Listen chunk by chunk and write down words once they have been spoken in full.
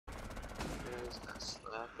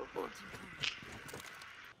Go for it.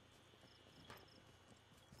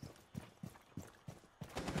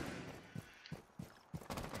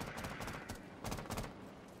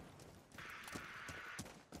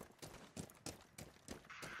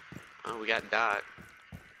 Oh, we got Dot.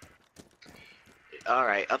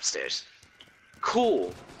 Alright, upstairs.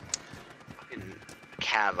 Cool. Fucking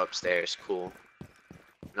Cav upstairs, cool.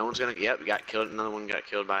 No one's gonna. Yep, we got killed. Another one got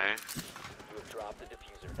killed by her.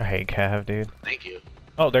 I hate Cav, dude. Thank you.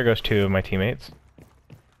 Oh, there goes 2 of my teammates.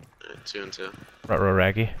 2 and 2. Ruh-roh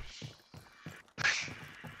Raggy.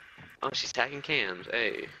 Oh, she's tagging cams.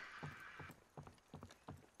 Hey.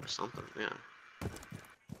 Or something, yeah.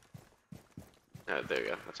 Yeah, there you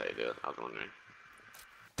go. That's how you do it. I was wondering.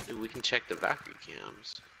 Dude, we can check the Valkyrie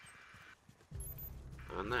cams.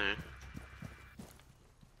 On there.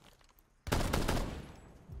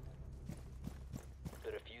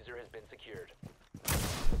 The diffuser has been secured.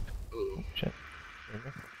 Ooh. Shit.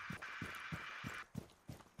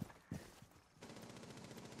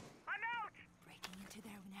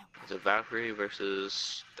 Is it Valkyrie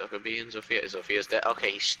versus Dr. B and Zofia? Zofia's dead.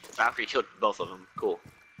 Okay, Valkyrie killed both of them. Cool.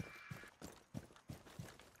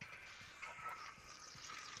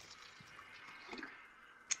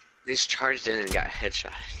 They just charged in and got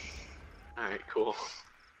headshot. Alright, cool.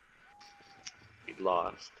 We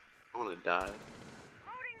lost. I wanna die.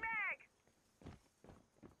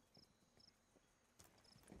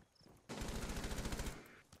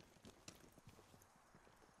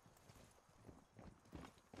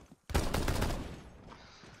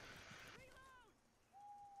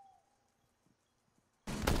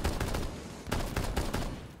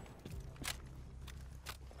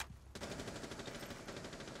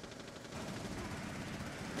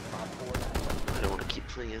 I don't want to keep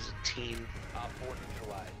playing as a team. Op 4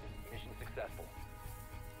 neutralized. Mission successful.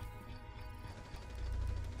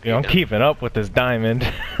 Yo, I'm keeping up with this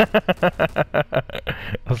diamond.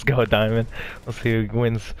 Let's go, diamond. Let's see who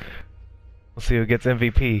wins. Let's see who gets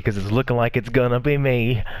MVP, because it's looking like it's gonna be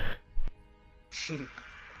me.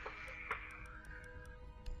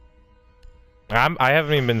 I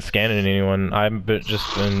haven't even been scanning anyone. I've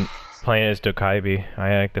just been playing as Dokaibi. I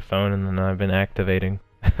hacked the phone and then I've been activating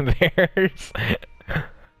theirs.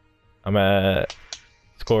 I'm at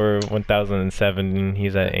score 1007 and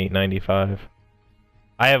he's at 895.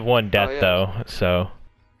 I have 1 death though, so,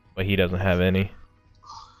 but he doesn't have any.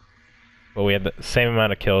 But we have the same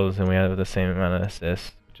amount of kills and we have the same amount of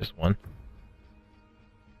assists, just 1.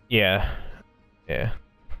 Yeah, yeah.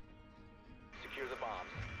 Secure the bombs.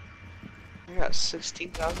 I got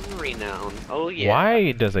 16,000 renown. Oh yeah.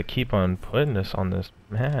 Why does it keep on putting us on this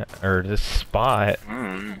mat or this spot?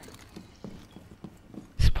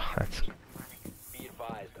 Spots. Be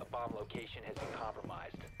advised, a bomb location has been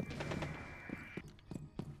compromised.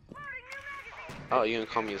 Oh, you gonna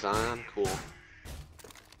call me Zion? Cool.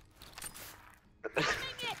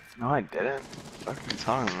 No, I didn't. What are you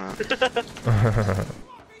talking about?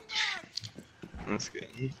 That's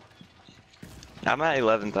good. I'm at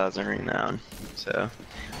 11,000 renown, so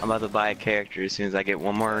I'm about to buy a character as soon as I get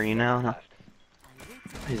 1 more renown.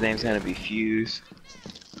 His name's gonna be Fuse.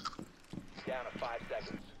 Down to 5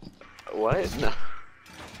 seconds. What? No.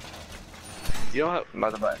 You don't have. I'm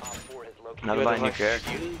about to buy. Op 4 has located. Another buy a new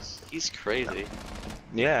character. He's crazy.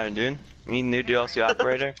 Yeah, dude. You mean new DLC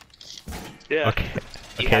operator? Yeah. Okay.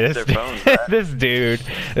 He Okay, hacks this, their phones, right? this dude,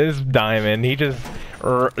 this diamond, he just,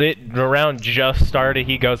 the round just started,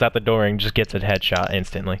 he goes out the door and just gets a headshot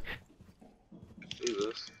instantly.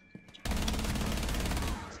 Jesus.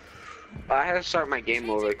 I had to start my game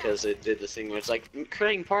over because it did this thing where it's like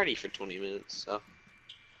creating party for 20 minutes, so.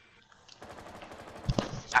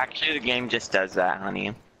 Actually, the game just does that,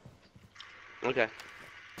 honey. Okay.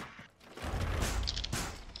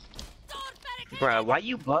 Bruh, why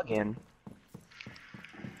you bugging?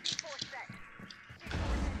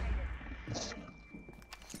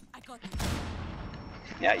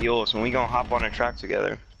 Yeah, yours. When we gonna hop on a track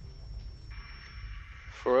together?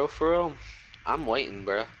 For real, I'm waiting,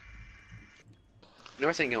 bruh.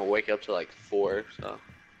 North ain't gonna wake up till like 4, so.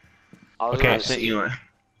 Okay, I sent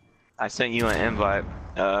you an invite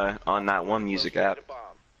on that one music app.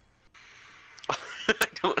 I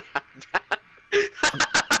don't have that.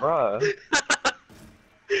 Bruh.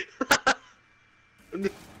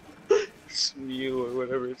 Smew or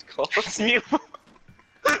whatever it's called. Smew.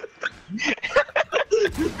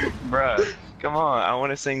 Bruh, come on. I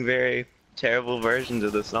want to sing very terrible versions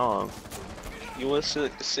of the song. You want to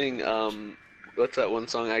sing, what's that one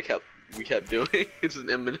song we kept doing? It's an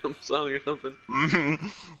Eminem song or something.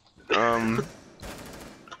 um.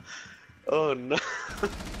 Oh no.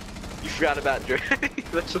 You forgot about Drake.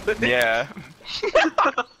 That's what it is. Yeah.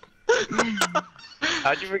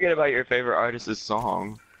 How'd you forget about your favorite artist's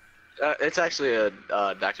song? It's actually a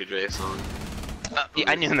Dr. Dre song. Yeah,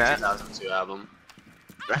 I knew that. 2002 album.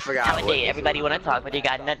 I forgot. How a day everybody wanna talk, but they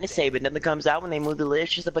got nothing to say, but nothing comes out when they move the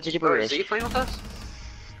lips, just a bunch of Bro, gibberish. is he playing with us?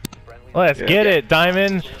 Let's get it,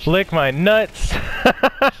 Diamond. Lick my nuts.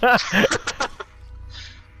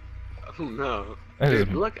 Oh no. That is-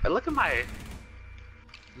 Dude, look at my.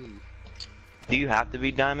 Do you have to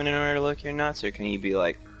be diamond in order to look your nuts, or can you be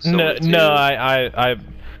like? No, Solar too? no, I.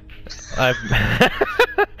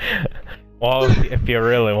 Well, if you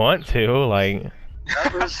really want to, like.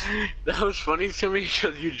 That was funny to me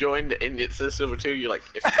because you joined and it says silver 2. You're like,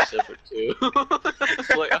 if you're silver 2.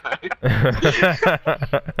 Like,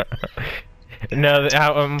 alright. No,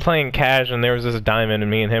 I'm playing cash, and there was this diamond, and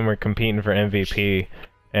me and him were competing for MVP,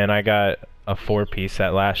 and I got a 4-piece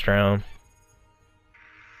that last round.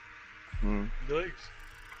 Hmm. Nice.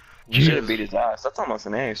 You should have beat his ass. That's almost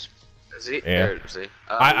an ace. Is he? Yeah. Or is he?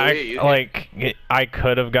 I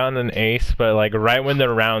could have gotten an ace, but like right when the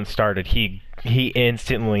round started, he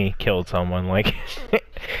instantly killed someone. Like,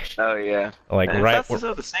 Oh yeah. like And right. That's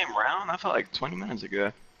still the same round. I felt like 20 minutes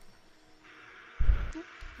ago.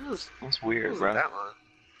 That's weird, bro. That one.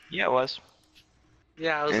 Yeah, it was.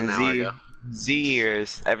 Yeah, it was an And hour ago. Z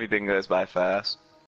years, everything goes by fast.